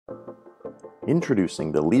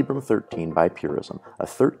Introducing the Librem 13 by Purism, a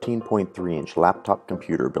 13.3-inch laptop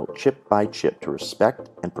computer built chip by chip to respect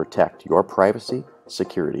and protect your privacy,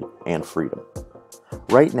 security, and freedom.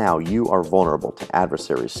 Right now, you are vulnerable to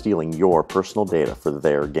adversaries stealing your personal data for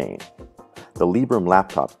their gain. The Librem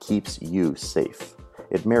laptop keeps you safe.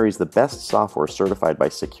 It marries the best software certified by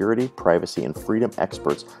security, privacy, and freedom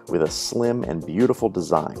experts with a slim and beautiful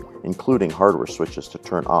design, including hardware switches to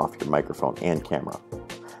turn off your microphone and camera.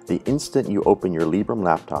 The instant you open your Librem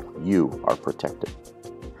laptop, you are protected.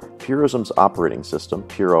 Purism's operating system,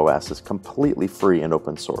 PureOS, is completely free and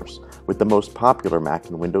open source, with the most popular Mac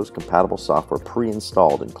and Windows compatible software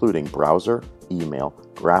pre-installed, including browser, email,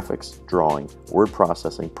 graphics, drawing, word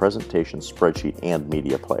processing, presentation, spreadsheet, and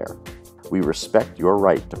media player. We respect your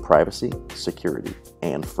right to privacy, security,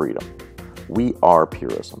 and freedom. We are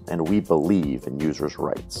Purism, and we believe in users'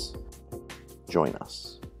 rights. Join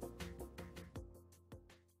us.